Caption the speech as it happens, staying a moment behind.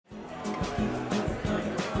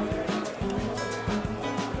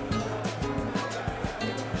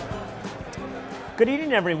Good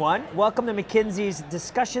evening, everyone. Welcome to McKinsey's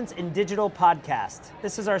Discussions in Digital podcast.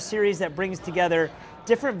 This is our series that brings together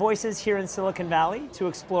different voices here in Silicon Valley to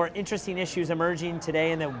explore interesting issues emerging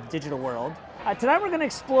today in the digital world. Tonight we're going to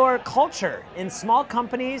explore culture in small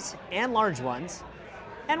companies and large ones,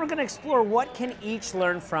 and we're going to explore what can each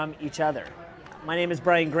learn from each other. My name is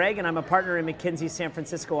Brian Gregg, and I'm a partner in McKinsey's San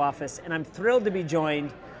Francisco office, and I'm thrilled to be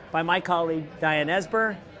joined by my colleague Diane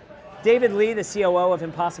Esber, David Lee, the COO of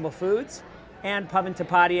Impossible Foods, and Pavan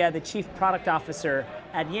Tapadia, the Chief Product Officer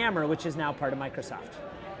at Yammer, which is now part of Microsoft.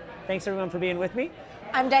 Thanks everyone for being with me.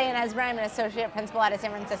 I'm Diane Esber. I'm an associate principal out of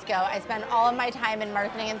San Francisco. I spend all of my time in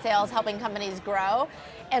marketing and sales helping companies grow.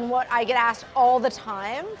 And what I get asked all the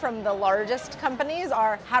time from the largest companies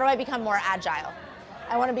are, how do I become more agile?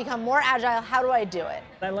 I want to become more agile. How do I do it?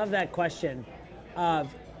 I love that question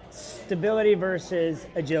of stability versus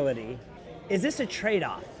agility. Is this a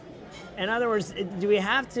trade-off? In other words, do we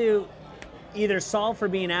have to either solve for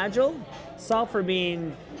being agile, solve for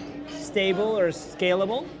being stable or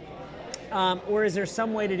scalable, or is there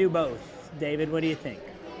some way to do both? David, what do you think?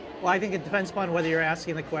 Well, I think it depends upon whether you're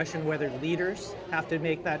asking the question whether leaders have to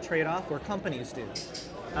make that trade-off or companies do.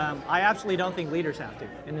 I absolutely don't think leaders have to.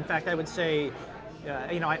 And in fact, I would say,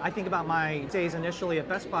 I think about my days initially at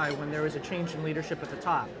Best Buy when there was a change in leadership at the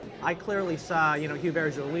top. I clearly saw,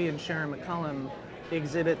 Hubert Joly and Sharon McCullum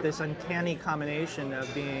exhibit this uncanny combination of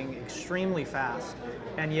being extremely fast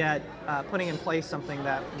and yet putting in place something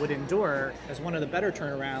that would endure as one of the better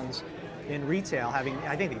turnarounds in retail,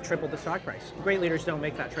 I think they tripled the stock price. Great leaders don't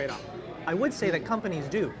make that trade-off. I would say that companies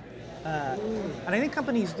do. And I think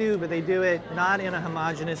companies do, but they do it not in a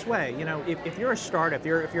homogenous way. If you're a startup,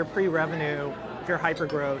 if you're pre-revenue, if you're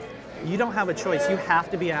hyper-growth, you don't have a choice. You have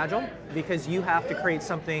to be agile because you have to create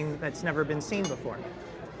something that's never been seen before.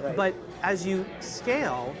 Right. But as you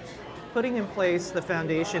scale, putting in place the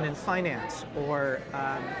foundation in finance or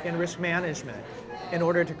in risk management in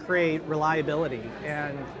order to create reliability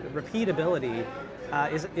and repeatability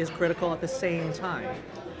is critical at the same time.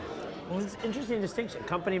 Well, it's an interesting distinction,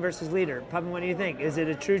 company versus leader. Pavan, what do you think? Is it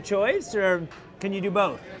a true choice or can you do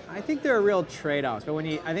both? I think there are real trade-offs, but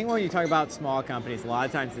I think when you talk about small companies, a lot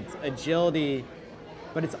of times it's agility,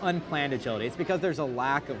 but it's unplanned agility. It's because there's a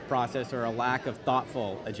lack of process or a lack of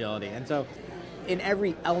thoughtful agility. And so in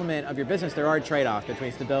every element of your business, there are trade-offs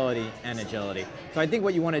between stability and agility. So I think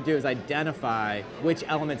what you want to do is identify which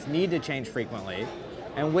elements need to change frequently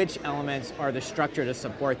and which elements are the structure to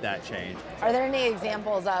support that change. Are there any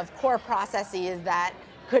examples of core processes that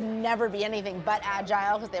could never be anything but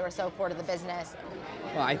agile because they were so core to the business?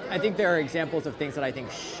 Well, I think there are examples of things that I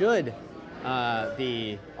think should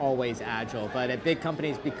be always agile, but at big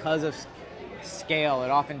companies, because of scale, it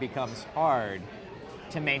often becomes hard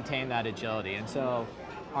to maintain that agility. And so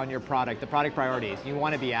on your product, the product priorities, you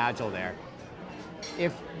want to be agile there.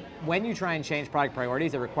 When you try and change product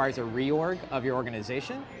priorities, it requires a reorg of your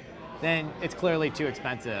organization, then it's clearly too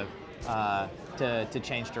expensive to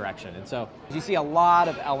change direction. And so you see a lot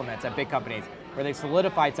of elements at big companies where they've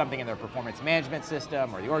solidified something in their performance management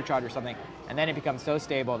system or the org chart or something, and then it becomes so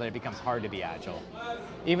stable that it becomes hard to be agile.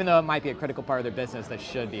 Even though it might be a critical part of their business that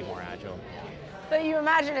should be more agile. But you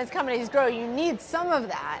imagine as companies grow, you need some of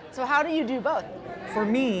that. So how do you do both? For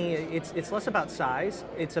me, it's less about size,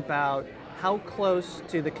 it's about how close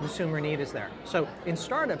to the consumer need is there. So in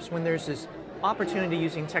startups, when there's this opportunity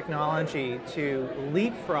using technology to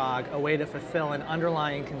leapfrog a way to fulfill an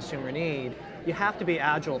underlying consumer need, you have to be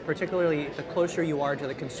agile, particularly the closer you are to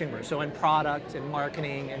the consumer. So in product and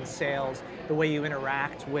marketing and sales, the way you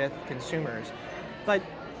interact with consumers. But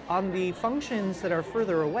on the functions that are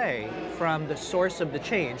further away from the source of the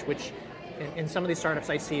change, which in some of these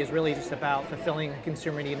startups I see is really just about fulfilling a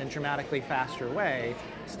consumer need in a dramatically faster way,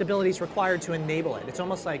 stability is required to enable it. It's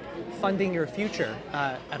almost like funding your future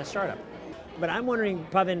at a startup. But I'm wondering,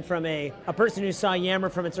 Pavan, from a person who saw Yammer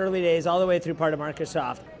from its early days all the way through part of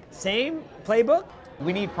Microsoft, same playbook?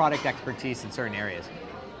 We need product expertise in certain areas.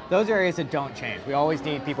 Those are areas that don't change. We always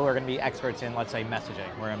need people who are going to be experts in, let's say, messaging.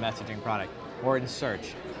 We're a messaging product, or in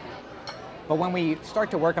search. But when we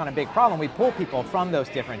start to work on a big problem, we pull people from those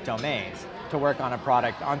different domains to work on a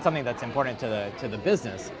product, on something that's important to the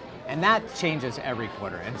business. And that changes every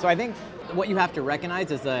quarter. And so I think what you have to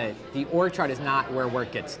recognize is that the org chart is not where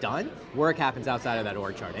work gets done. Work happens outside of that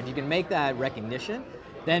org chart. And you can make that recognition,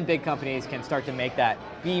 then big companies can start to make that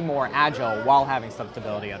be more agile while having some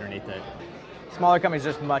stability underneath it. Smaller companies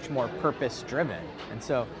are just much more purpose-driven. And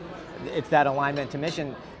so it's that alignment to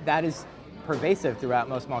mission that is pervasive throughout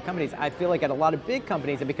most small companies. I feel like at a lot of big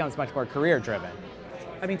companies, it becomes much more career-driven.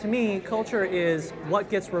 I mean, to me, culture is what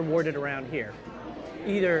gets rewarded around here.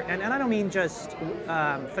 either, and I don't mean just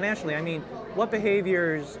financially, I mean what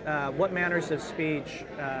behaviors, what manners of speech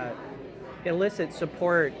elicit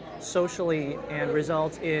support socially and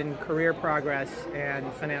result in career progress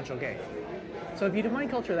and financial gain. So if you define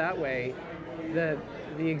culture that way,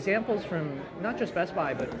 the examples from not just Best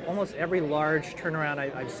Buy, but almost every large turnaround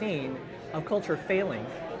I've seen of culture failing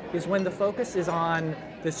is when the focus is on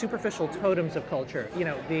the superficial totems of culture. You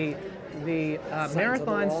know, the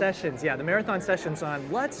marathon sessions, the marathon sessions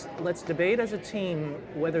on let's debate as a team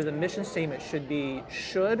whether the mission statement should be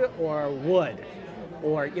should or would,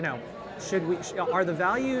 or are the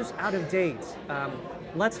values out of date?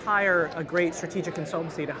 Let's hire a great strategic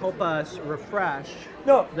consultancy to help us refresh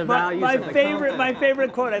the values. My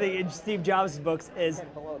favorite quote, I think, in Steve Jobs' books is,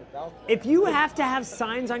 if you have to have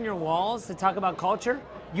signs on your walls to talk about culture,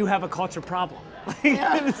 you have a culture problem.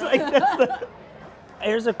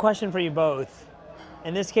 Here's a question for you both,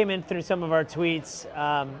 and this came in through some of our tweets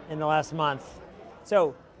in the last month.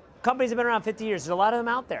 So, companies have been around 50 years. There's a lot of them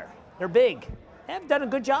out there. They're big. They have done a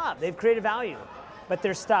good job. They've created value. But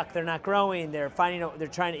they're stuck, they're not growing, they're trying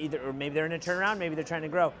to either, or maybe they're in a turnaround, maybe they're trying to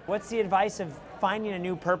grow. What's the advice of finding a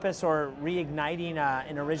new purpose or reigniting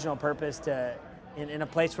an original purpose in a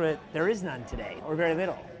place where there is none today, or very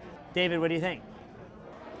little? David, what do you think?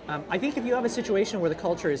 I think if you have a situation where the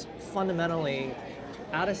culture is fundamentally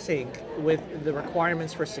out of sync with the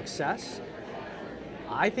requirements for success,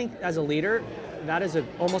 I think as a leader, that is an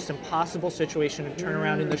almost impossible situation to turn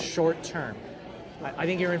around in the short term. I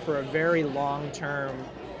think you're in for a very long-term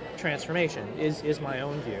transformation, is my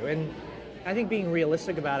own view. And I think being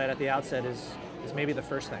realistic about it at the outset is maybe the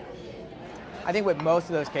first thing. I think with most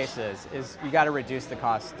of those cases is you got to reduce the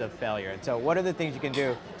cost of failure. And so what are the things you can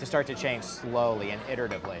do to start to change slowly and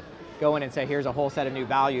iteratively? Go in and say, here's a whole set of new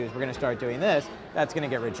values, we're going to start doing this. That's going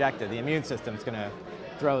to get rejected. The immune system's going to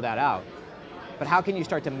throw that out. But how can you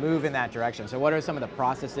start to move in that direction? So what are some of the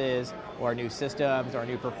processes or new systems or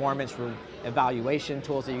new performance evaluation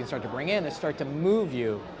tools that you can start to bring in that start to move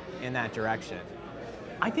you in that direction?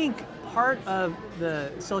 I think part of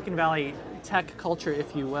the Silicon Valley tech culture,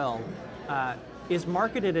 if you will, is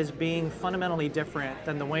marketed as being fundamentally different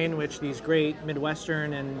than the way in which these great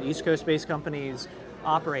Midwestern and East Coast-based companies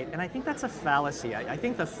operate. And I think that's a fallacy. I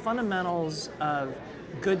think the fundamentals of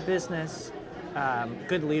good business,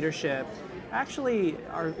 good leadership, actually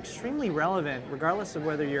are extremely relevant regardless of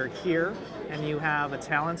whether you're here and you have a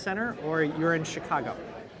talent center or you're in Chicago.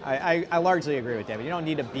 I largely agree with David. You don't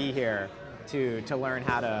need to be here to learn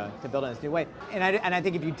how to build in this new way. And I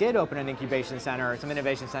think if you did open an incubation center or some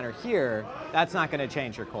innovation center here, that's not going to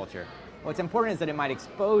change your culture. What's important is that it might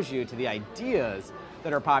expose you to the ideas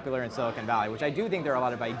that are popular in Silicon Valley, which I do think there are a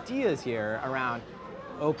lot of ideas here around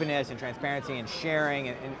openness and transparency and sharing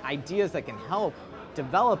and ideas that can help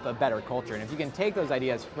develop a better culture. And if you can take those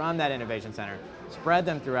ideas from that innovation center, spread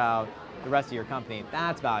them throughout the rest of your company,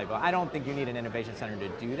 that's valuable. I don't think you need an innovation center to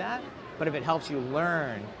do that, but if it helps you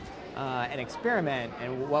learn and experiment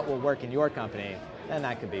and what will work in your company, then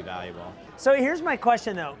that could be valuable. So here's my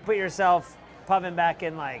question though. Put yourself, Pavan, back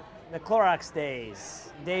in like the Clorox days,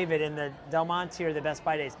 David in the Del Monte or the Best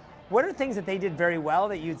Buy days. What are things that they did very well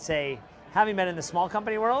that you'd say, having been in the small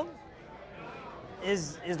company world,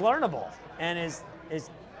 is learnable and is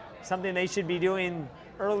something they should be doing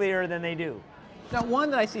earlier than they do? Now, one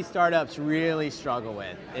that I see startups really struggle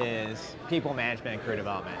with is people management and career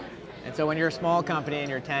development. And so when you're a small company and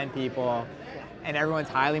you're 10 people and everyone's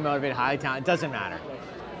highly motivated, highly talented, it doesn't matter.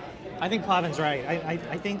 I think Pavan's right.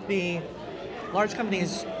 I think the large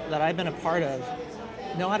companies that I've been a part of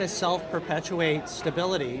know how to self-perpetuate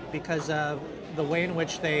stability because of the way in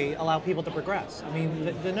which they allow people to progress. I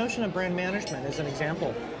mean, the notion of brand management is an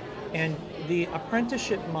example. And the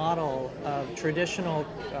apprenticeship model of traditional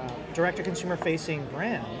direct-to-consumer facing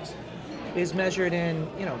brands is measured in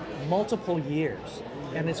multiple years.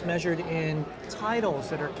 And it's measured in titles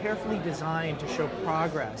that are carefully designed to show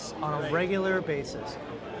progress on a regular basis.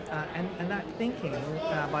 And that thinking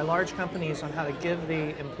by large companies on how to give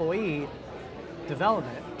the employee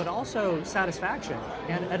development, but also satisfaction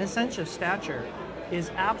and a sense of stature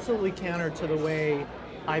is absolutely counter to the way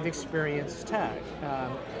I've experienced tech.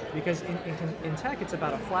 Because in tech, it's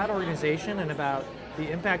about a flat organization and about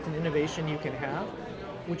the impact and innovation you can have,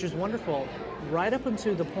 which is wonderful, right up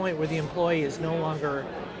until the point where the employee is no longer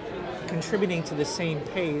contributing to the same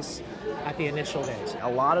pace at the initial days. A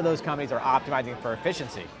lot of those companies are optimizing for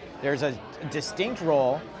efficiency. There's a distinct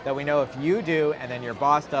role that we know if you do and then your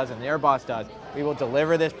boss does and their boss does, we will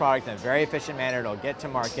deliver this product in a very efficient manner, it'll get to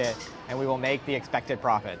market, and we will make the expected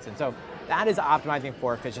profits. And so That is optimizing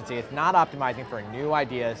for efficiency. It's not optimizing for new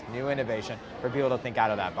ideas, new innovation, for people to think out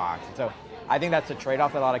of that box. And so I think that's a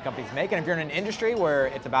trade-off that a lot of companies make. And if you're in an industry where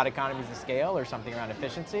it's about economies of scale or something around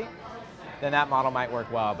efficiency, then that model might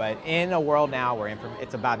work well. But in a world now where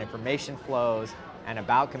it's about information flows and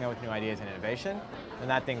about coming up with new ideas and innovation,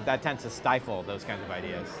 then that tends to stifle those kinds of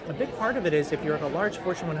ideas. A big part of it is if you're at a large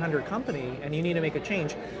Fortune 100 company and you need to make a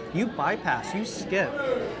change, you skip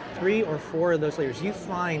 3 or 4 of those layers. You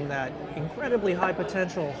find that incredibly high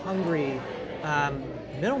potential, hungry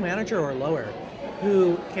middle manager or lower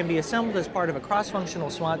who can be assembled as part of a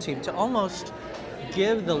cross-functional SWAT team to almost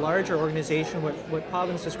give the larger organization what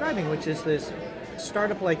Pavan's describing, which is this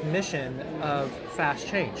startup-like mission of fast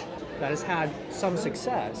change that has had some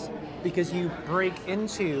success because you break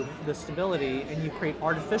into the stability and you create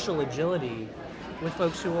artificial agility with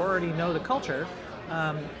folks who already know the culture,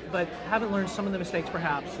 but haven't learned some of the mistakes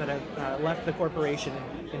perhaps that have left the corporation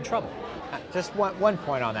in trouble. Just one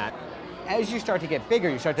point on that. As you start to get bigger,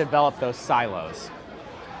 you start to develop those silos.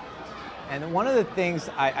 And one of the things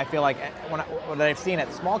I feel like what I've seen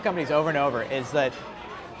at small companies over and over is that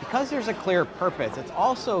because there's a clear purpose, it's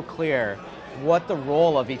also clear what the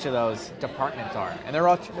role of each of those departments are. And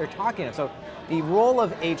they're talking. So the role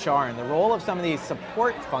of HR and the role of some of these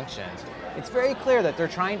support functions, it's very clear that they're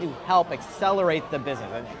trying to help accelerate the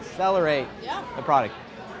business and accelerate the product.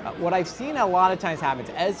 What I've seen a lot of times happens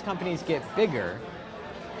as companies get bigger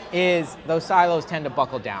is those silos tend to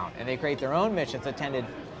buckle down and they create their own missions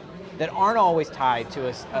that aren't always tied to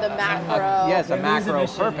a macro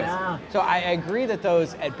purpose. Yeah. So I agree that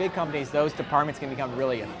at big companies, those departments can become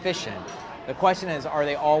really efficient. The question is, are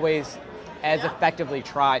they always as effectively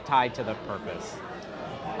tied to the purpose?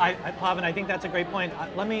 Pavan, I think that's a great point.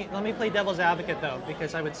 Let me play devil's advocate though,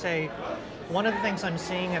 because I would say one of the things I'm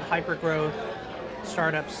seeing at hypergrowth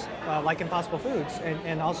startups like Impossible Foods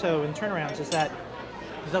and also in turnarounds is that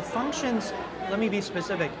the functions, let me be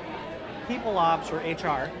specific, people ops or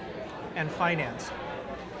HR and finance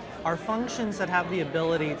are functions that have the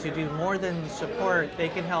ability to do more than support. They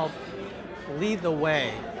can help lead the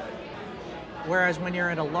way. Whereas when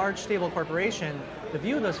you're in a large, stable corporation, the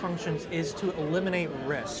view of those functions is to eliminate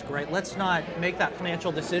risk, right? Let's not make that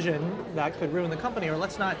financial decision that could ruin the company, or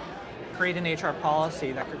let's not create an HR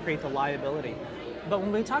policy that could create the liability. But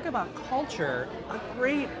when we talk about culture, a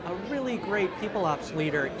really great people ops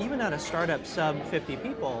leader, even at a startup sub 50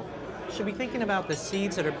 people, should be thinking about the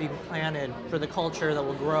seeds that are being planted for the culture that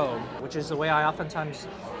will grow, which is the way I oftentimes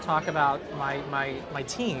talk about my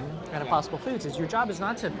team at Impossible Foods, is your job is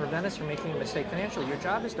not to prevent us from making a mistake financially. Your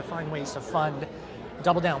job is to find ways to fund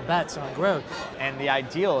double down bets on growth. And the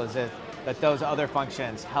ideal is that those other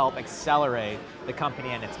functions help accelerate the company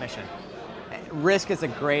and its mission. Risk is a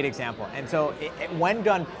great example. And so when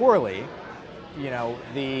done poorly,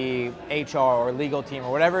 the HR or legal team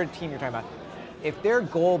or whatever team you're talking about, if their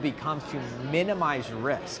goal becomes to minimize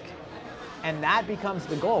risk, and that becomes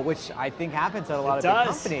the goal, which I think happens at a lot of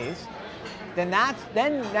big companies, then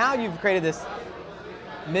now you've created this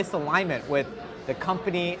misalignment with the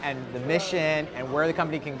company and the mission and where the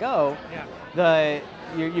company can go. Yeah.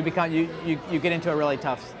 You get into a really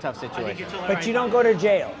tough situation. But you don't go to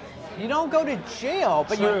jail. You don't go to jail,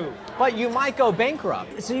 but you might go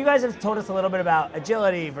bankrupt. So you guys have told us a little bit about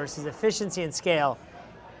agility versus efficiency and scale.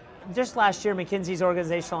 Just last year, McKinsey's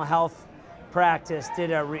organizational health practice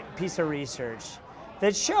did a piece of research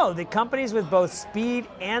that showed that companies with both speed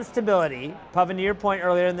and stability, Pavan, to your point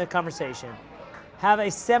earlier in the conversation, have a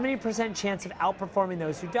 70% chance of outperforming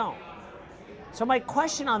those who don't. So my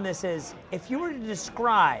question on this is, if you were to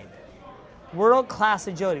describe world-class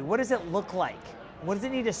agility, what does it look like? What does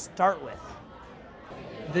it need to start with?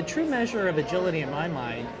 The true measure of agility in my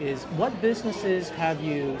mind is what businesses have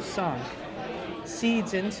you sunk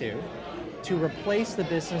seeds into to replace the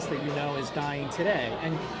business that you know is dying today.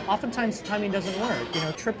 And oftentimes timing doesn't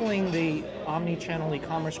work. Tripling the omni-channel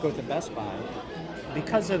e-commerce growth at Best Buy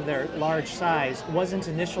because of their large size wasn't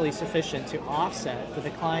initially sufficient to offset the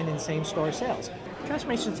decline in same-store sales.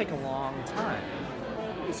 Transformations take a long time.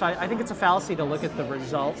 So I think it's a fallacy to look at the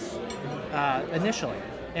results initially,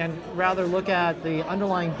 and rather look at the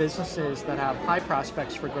underlying businesses that have high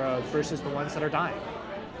prospects for growth versus the ones that are dying,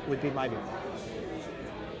 would be my view.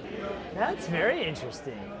 That's very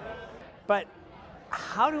interesting. But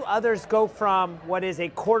how do others go from what is a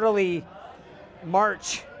quarterly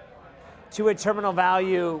march to a terminal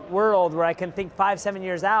value world where I can think 5-7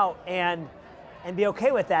 years out and be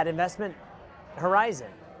okay with that investment horizon?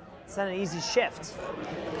 It's not an easy shift.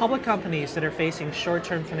 Public companies that are facing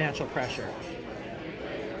short-term financial pressure,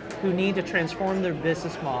 who need to transform their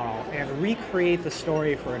business model and recreate the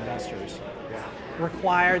story for investors,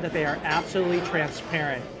 require that they are absolutely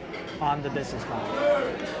transparent on the business model.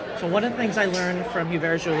 So one of the things I learned from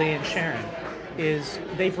Hubert Joly and Sharon is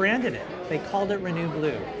they branded it. They called it Renew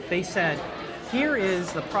Blue. They said, here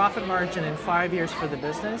is the profit margin in 5 years for the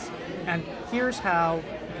business, and here's how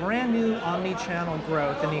brand new omni-channel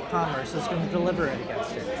growth in e-commerce is going to deliver it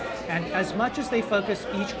against it. And as much as they focused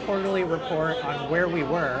each quarterly report on where we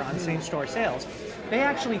were on same-store sales, they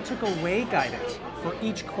actually took away guidance for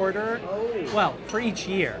each quarter, well, for each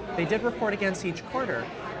year. They did report against each quarter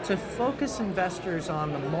to focus investors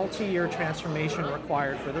on the multi-year transformation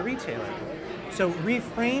required for the retailer. So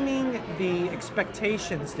reframing the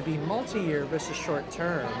expectations to be multi-year versus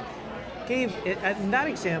short-term gave it, in that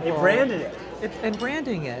example, They branded it. And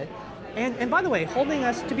branding it, and by the way, holding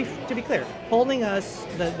us, to be clear, holding us,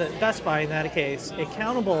 the Best Buy in that case,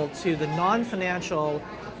 accountable to the non-financial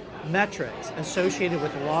metrics associated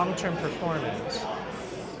with long-term performance,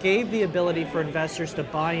 gave the ability for investors to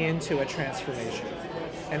buy into a transformation.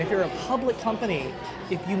 And if you're a public company,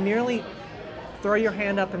 if you merely throw your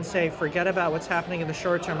hand up and say, forget about what's happening in the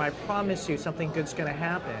short term, I promise you something good's going to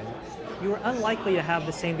happen, you are unlikely to have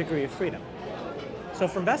the same degree of freedom. So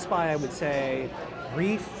from Best Buy, I would say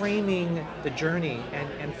reframing the journey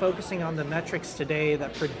and focusing on the metrics today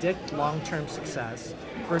that predict long-term success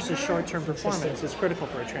versus short-term performance is critical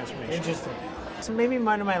for a transformation. Interesting. So maybe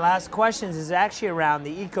one of my last questions is actually around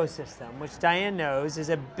the ecosystem, which Diane knows is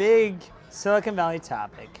a big Silicon Valley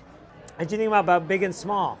topic. As you think about big and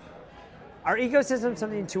small, are ecosystems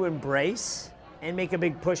something to embrace and make a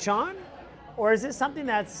big push on? Or is it something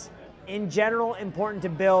that's in general important to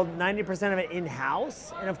build 90% of it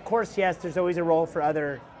in-house? And of course, yes, there's always a role for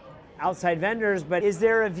other outside vendors, but is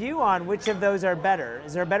there a view on which of those are better?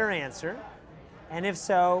 Is there a better answer? And if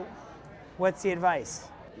so, what's the advice?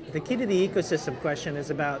 The key to the ecosystem question is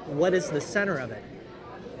about what is the center of it.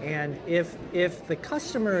 And if the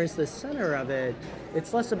customer is the center of it,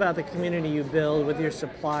 it's less about the community you build with your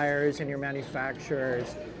suppliers and your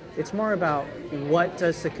manufacturers. It's more about what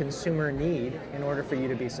does the consumer need in order for you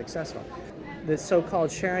to be successful. The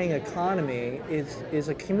so-called sharing economy is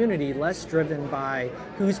a community less driven by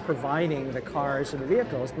who's providing the cars or the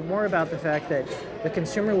vehicles, but more about the fact that the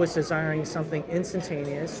consumer was desiring something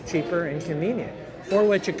instantaneous, cheaper, and convenient, for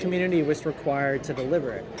which a community was required to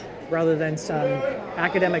deliver it, rather than some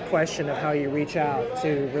academic question of how you reach out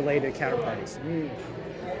to related counterparties.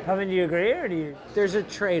 Pavan, do you agree, or do you? There's a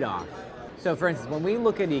trade-off. So for instance, when we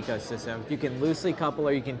look at ecosystems, you can loosely couple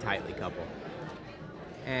or you can tightly couple.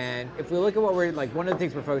 And if we look at what we're, like one of the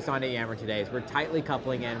things we're focused on at Yammer today is we're tightly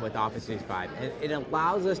coupling in with Office 365. And it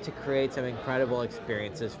allows us to create some incredible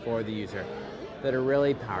experiences for the user that are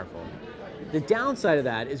really powerful. The downside of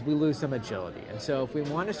that is we lose some agility. And so if we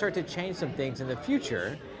want to start to change some things in the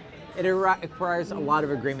future, it requires a lot of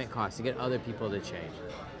agreement costs to get other people to change.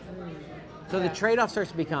 So the trade-off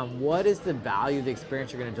starts to become, what is the value of the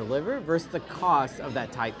experience you're going to deliver versus the cost of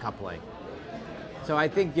that tight coupling? So I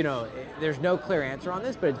think, there's no clear answer on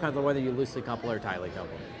this, but it depends on whether you loosely couple or tightly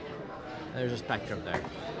couple. There's a spectrum there.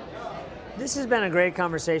 This has been a great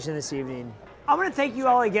conversation this evening. I want to thank you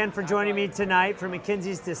all again for joining me tonight for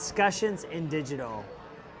McKinsey's Discussions in Digital.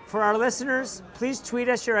 For our listeners, please tweet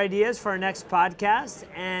us your ideas for our next podcast.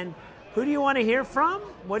 And who do you want to hear from?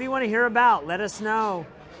 What do you want to hear about? Let us know.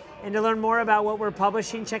 And to learn more about what we're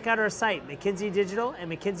publishing, check out our site, McKinsey Digital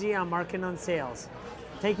and McKinsey on Marketing and Sales.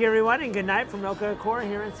 Thank you, everyone, and good night from Ilka Accor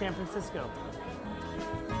here in San Francisco.